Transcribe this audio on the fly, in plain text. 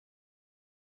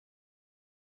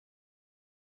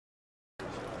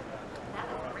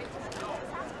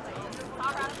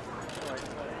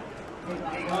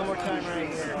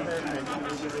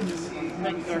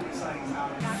Thank you, sir.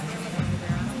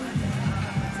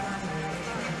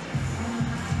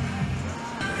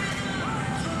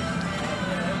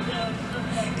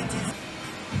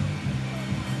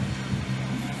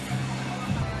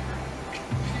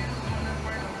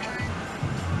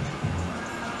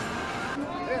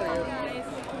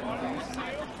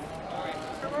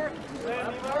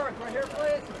 Right here,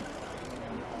 please.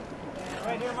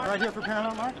 Right here for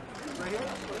Paramount, Mark. Right here.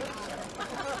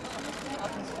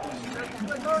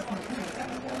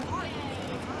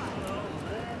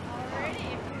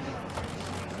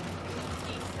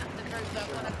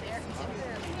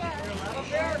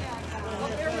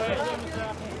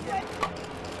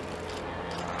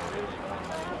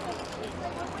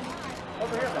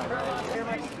 Over here, here,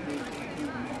 Mike.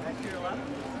 Next to your left.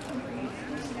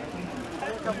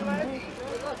 Couple minutes.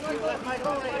 Left,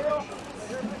 Michael.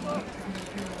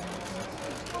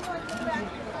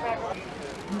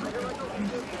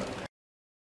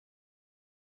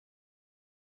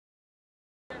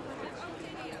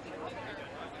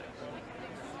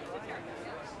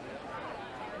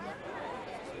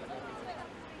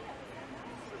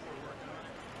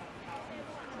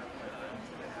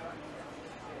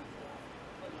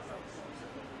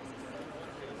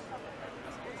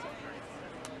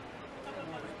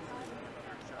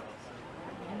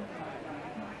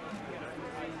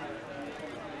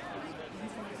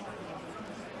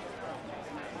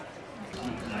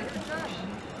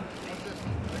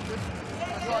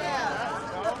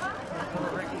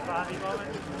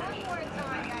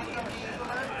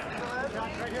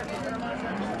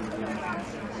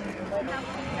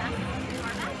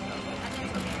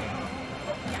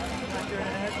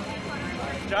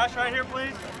 Josh, right here,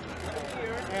 please.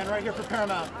 And right here for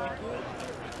Paramount.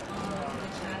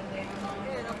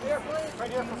 Thank you.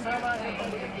 Right here for Paramount.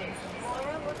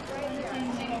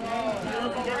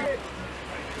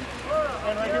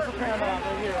 And right here for Paramount.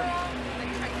 Right here.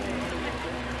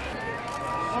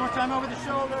 One more time over the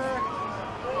shoulder.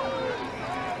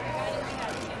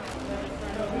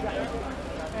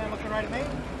 And looking right at me.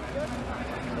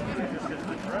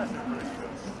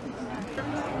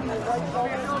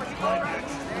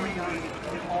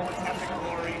 All its epic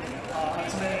glory. I'm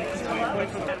saying wait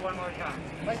for that one more time.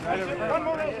 One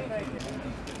more.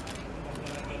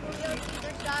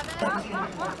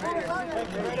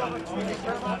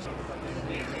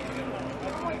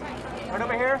 Right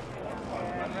over here.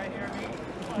 And right here.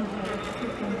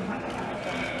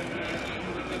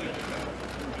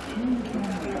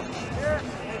 Here.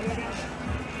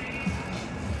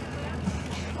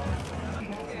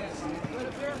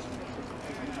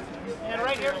 And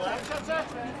right here,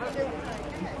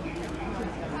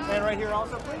 and right here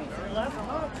also, please. Left.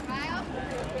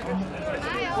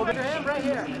 Hold your hand right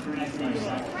here.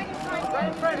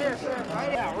 Right here, sir.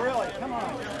 Right, yeah, really. Come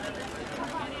on.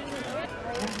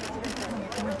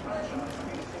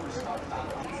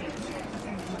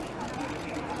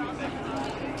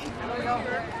 There we go.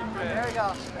 There we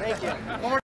go. Thank you. One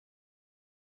more.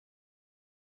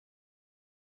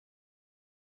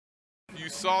 You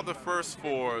saw the first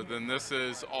four, then this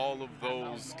is all of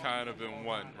those kind of in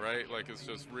one, right? Like it's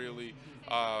just really,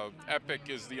 epic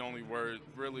is the only word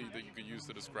really that you could use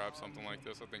to describe something like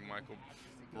this. I think Michael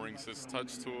brings his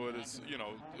touch to it. It's, you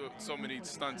know, so many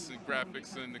stunts and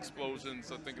graphics and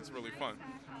explosions. I think it's really fun.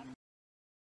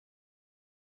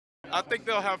 I think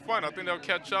they'll have fun. I think they'll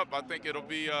catch up. I think it'll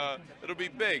be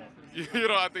big. You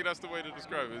know, I think that's the way to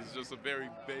describe it. It's just a very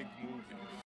big movie.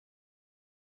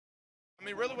 I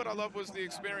mean, really what I loved was the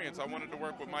experience. I wanted to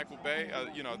work with Michael Bay.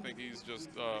 You know, I think he's just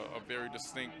a very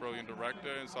distinct, brilliant director,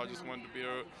 and so I just wanted to be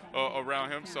around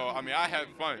him. So, I mean, I had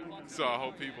fun, so I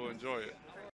hope people enjoy it.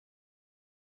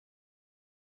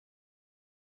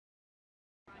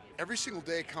 Every single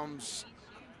day comes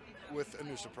with a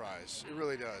new surprise. It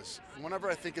really does. Whenever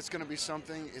I think it's going to be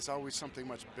something, it's always something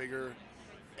much bigger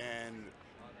and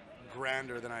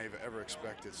grander than I've ever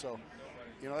expected. So,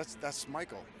 you know, that's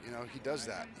Michael. You know, he does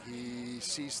that. He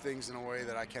sees things in a way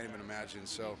that I can't even imagine.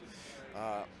 So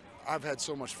I've had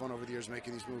so much fun over the years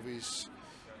making these movies.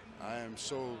 I am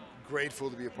so grateful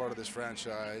to be a part of this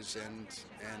franchise, and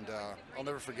I'll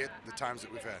never forget the times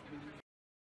that we've had.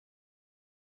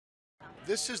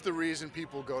 This is the reason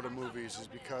people go to movies, is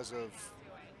because of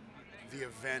the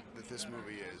event that this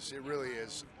movie is. It really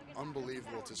is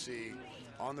unbelievable to see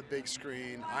on the big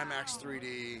screen, IMAX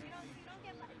 3D.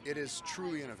 It is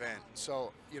truly an event.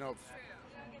 So, you know,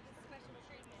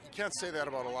 you can't say that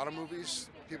about a lot of movies.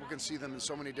 People can see them in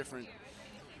so many different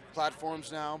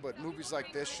platforms now, but movies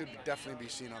like this should definitely be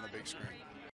seen on the big screen.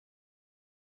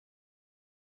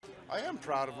 I am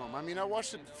proud of them. I mean, I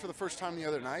watched it for the first time the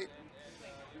other night,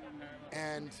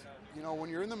 and you know, when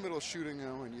you're in the middle of shooting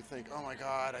them and you think, oh my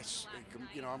God,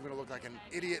 you know, I'm going to look like an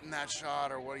idiot in that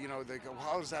shot, or what, you know, they go,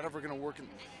 how is that ever going to work? And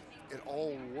it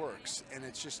all works, and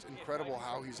it's just incredible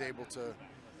how he's able to,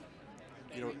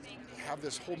 you know, have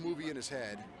this whole movie in his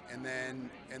head, and then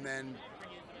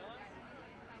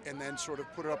sort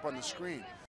of put it up on the screen.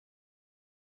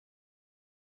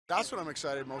 That's what I'm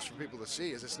excited most for people to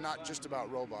see, is it's not just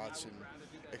about robots and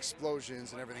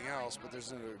explosions and everything else, but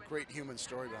there's a great human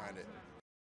story behind it.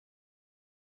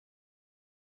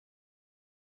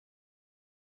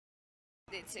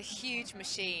 It's a huge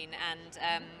machine, and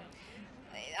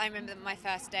I remember my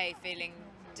first day feeling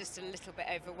just a little bit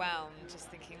overwhelmed, just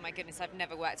thinking, my goodness, I've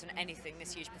never worked on anything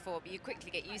this huge before. But you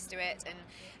quickly get used to it,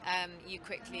 and you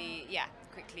quickly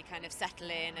kind of settle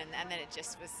in, and then it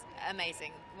just was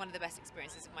amazing. One of the best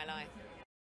experiences of my life.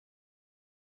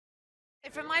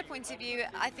 From my point of view,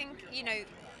 I think, you know,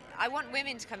 I want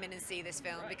women to come in and see this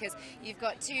film, because you've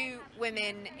got two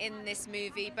women in this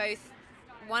movie, both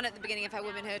one at the beginning of her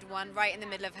womanhood, one right in the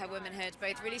middle of her womanhood,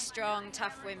 both really strong,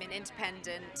 tough women,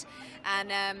 independent,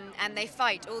 and they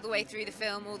fight all the way through the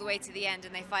film, all the way to the end,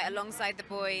 and they fight alongside the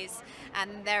boys,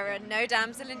 and there are no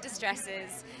damsel in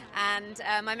distresses, and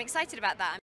I'm excited about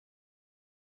that.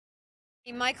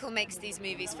 Michael makes these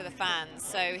movies for the fans,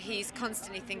 so he's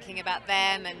constantly thinking about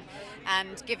them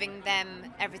and giving them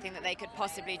everything that they could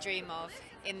possibly dream of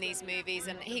in these movies.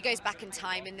 And he goes back in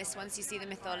time in this one, so you see the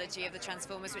mythology of the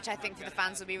Transformers, which I think for the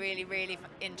fans will be really, really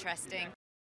interesting.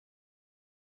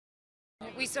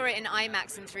 We saw it in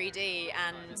IMAX and 3D,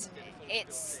 and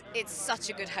it's such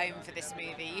a good home for this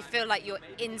movie. You feel like you're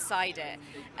inside it,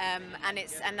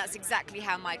 and that's exactly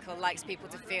how Michael likes people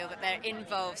to feel, that they're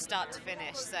involved start to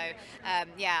finish. So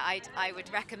yeah, I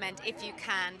would recommend, if you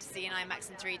can, to see in IMAX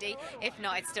and 3D. If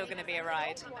not, it's still going to be a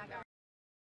ride.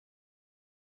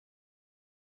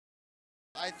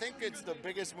 I think it's the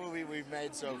biggest movie we've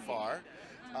made so far.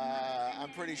 I'm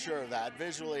pretty sure of that.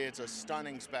 Visually, it's a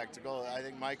stunning spectacle. I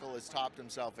think Michael has topped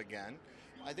himself again.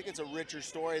 I think it's a richer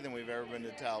story than we've ever been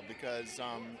to tell, because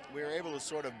we were able to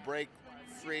sort of break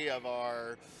free of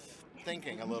our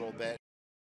thinking a little bit.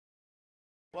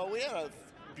 Well, we had a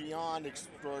beyond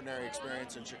extraordinary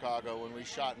experience in Chicago when we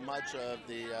shot much of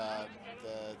the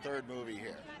third movie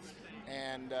here.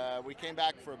 And we came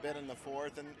back for a bit in the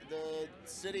fourth, and the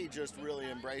city just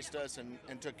really embraced us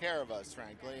and took care of us,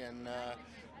 frankly, and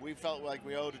we felt like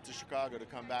we owed it to Chicago to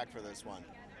come back for this one.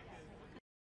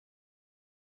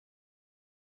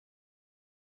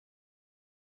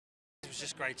 It was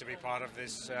just great to be part of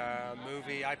this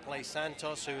movie. I play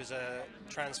Santos, who's a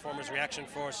Transformers Reaction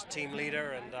Force team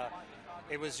leader, and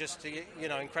it was just, you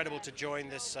know, incredible to join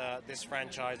this this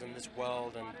franchise and this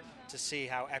world, and to see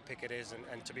how epic it is,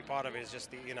 and to be part of it is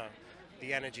just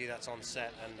the energy that's on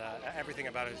set, and everything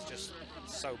about it is just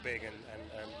so big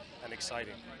and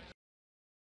exciting.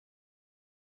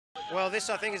 Well, this,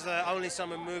 I think, is the only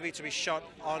summer movie to be shot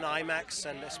on IMAX,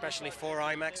 and especially for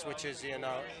IMAX, which is, you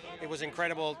know, it was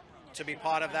incredible to be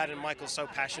part of that, and Michael's so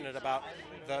passionate about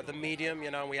the medium,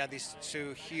 you know. We had these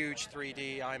two huge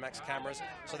 3D IMAX cameras,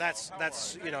 so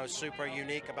that's you know, super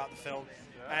unique about the film.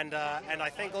 And I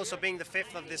think also being the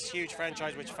fifth of this huge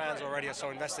franchise, which fans already are so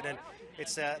invested in,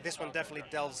 it's this one definitely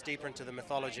delves deeper into the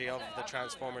mythology of the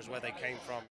Transformers, where they came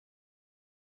from.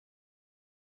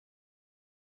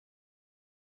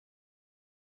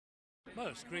 Well,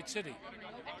 it's a great city.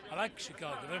 I like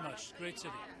Chicago very much. It's a great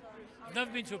city. I've never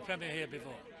been to a premiere here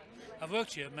before. I've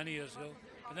worked here many years ago,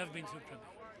 but never been to a premiere.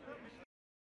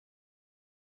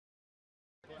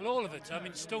 Well, all of it. I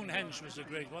mean, Stonehenge was a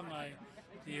great one,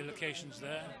 the locations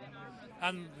there.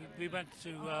 And we went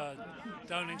to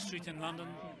Downing Street in London,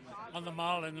 on the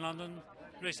Mall in London,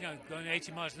 racing out, going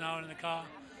 80 miles an hour in the car.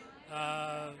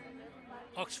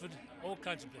 Oxford, all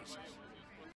kinds of places.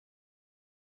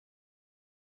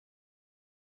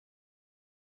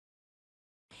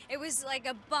 It was like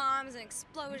a bombs and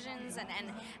explosions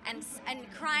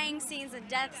and crying scenes and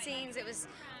death scenes. It was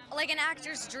like an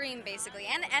actor's dream, basically,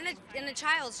 and a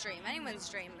child's dream, anyone's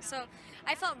dream. So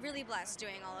I felt really blessed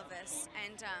doing all of this,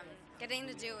 and getting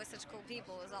to do it with such cool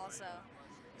people was also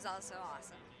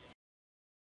awesome.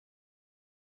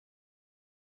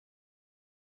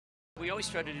 We always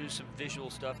try to do some visual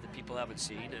stuff that people haven't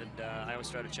seen, and I always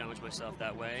try to challenge myself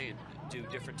that way and do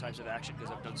different types of action,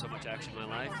 because I've done so much action in my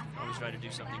life. I always try to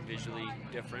do something visually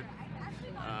different,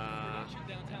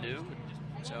 new.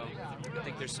 So I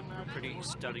think there's some pretty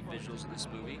stunning visuals in this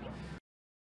movie.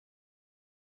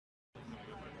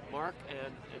 Mark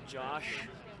and Josh,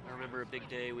 I remember a big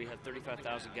day. We had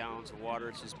 35,000 gallons of water.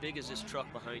 It's as big as this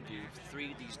truck behind you.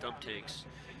 3 of these dump tanks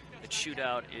that shoot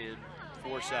out in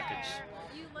 4 seconds.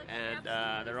 and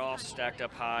they're all stacked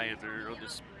up high, and they're on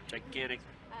this gigantic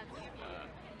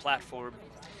platform,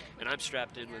 and I'm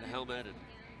strapped in with a helmet, and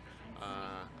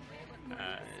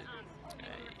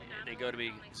they go to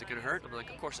me, is it going to hurt? I'm like,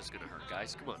 of course it's going to hurt,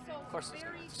 guys. Come on, of course it's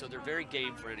going to hurt. So they're very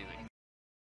game for anything.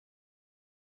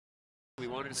 We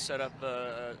wanted to set up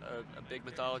a big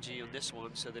mythology on this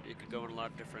one so that it could go in a lot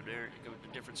of different areas, go into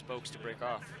different spokes to break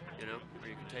off, you know, where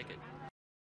you can take it.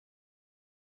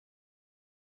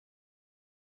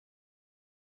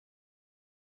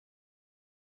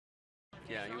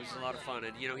 Yeah, he was a lot of fun,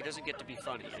 and you know, he doesn't get to be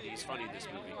funny, and he's funny in this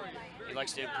movie. He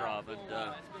likes to improv, and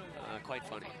quite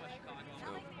funny.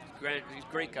 So, he's a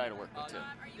great guy to work with too,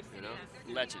 you know,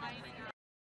 legend.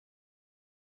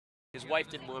 His wife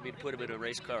didn't want me to put him in a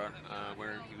race car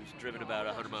where he was driven about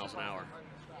 100 miles an hour.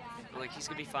 I'm like, he's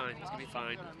gonna be fine, he's gonna be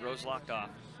fine. The road's locked off.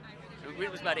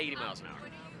 It was about 80 miles an hour.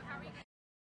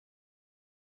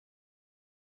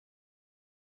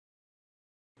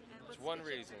 There's one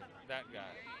reason, that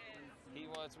guy. He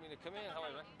wants me to come in. How are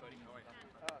you, man?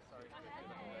 Oh, sorry.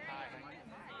 Hi.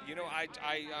 You know, I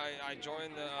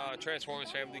joined the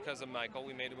Transformers family because of Michael.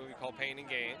 We made a movie called Pain and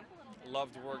Gain.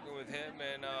 Loved working with him,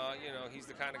 and you know, he's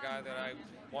the kind of guy that I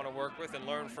want to work with and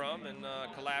learn from and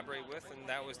collaborate with, and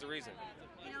that was the reason.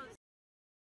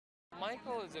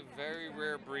 Michael is a very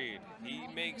rare breed. He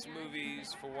makes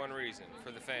movies for one reason,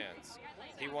 for the fans.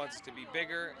 He wants to be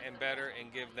bigger and better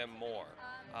and give them more.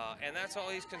 And that's all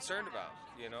he's concerned about.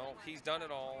 You know, he's done it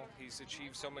all. He's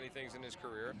achieved so many things in his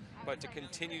career, but to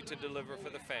continue to deliver for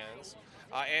the fans,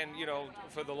 and you know,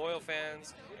 for the loyal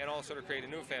fans, and also to create a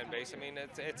new fan base. I mean,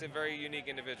 it's a very unique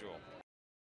individual.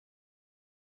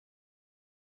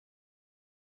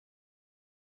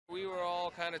 We were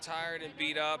all kind of tired and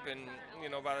beat up, and you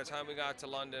know, by the time we got to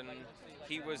London,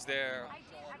 he was there,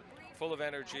 full of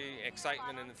energy,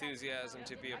 excitement, and enthusiasm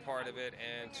to be a part of it,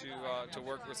 and to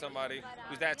work with somebody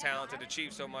who's that talented,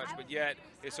 achieved so much, but yet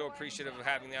is so appreciative of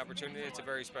having the opportunity. It's a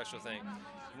very special thing.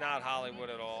 Not Hollywood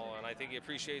at all, and I think he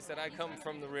appreciates that I come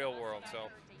from the real world. So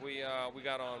we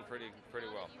got on pretty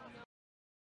well.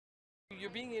 You're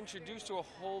being introduced to a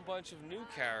whole bunch of new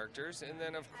characters, and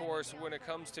then of course when it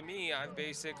comes to me, I've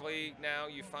basically, now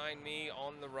you find me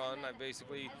on the run. I've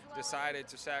basically decided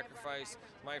to sacrifice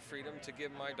my freedom to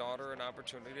give my daughter an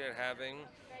opportunity at having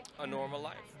a normal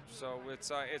life. So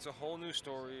it's a whole new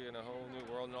story and a whole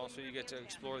new world, and also you get to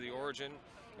explore the origin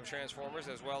of Transformers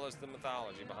as well as the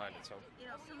mythology behind it. So.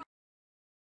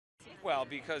 Well,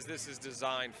 because this is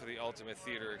designed for the ultimate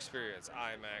theater experience,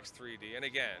 IMAX, 3D, and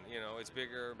again, you know, it's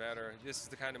bigger, better. This is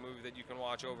the kind of movie that you can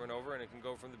watch over and over, and it can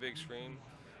go from the big screen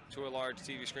to a large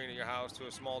TV screen at your house to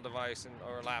a small device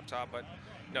or a laptop, but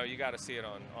no, you got to see it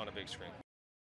on a big screen.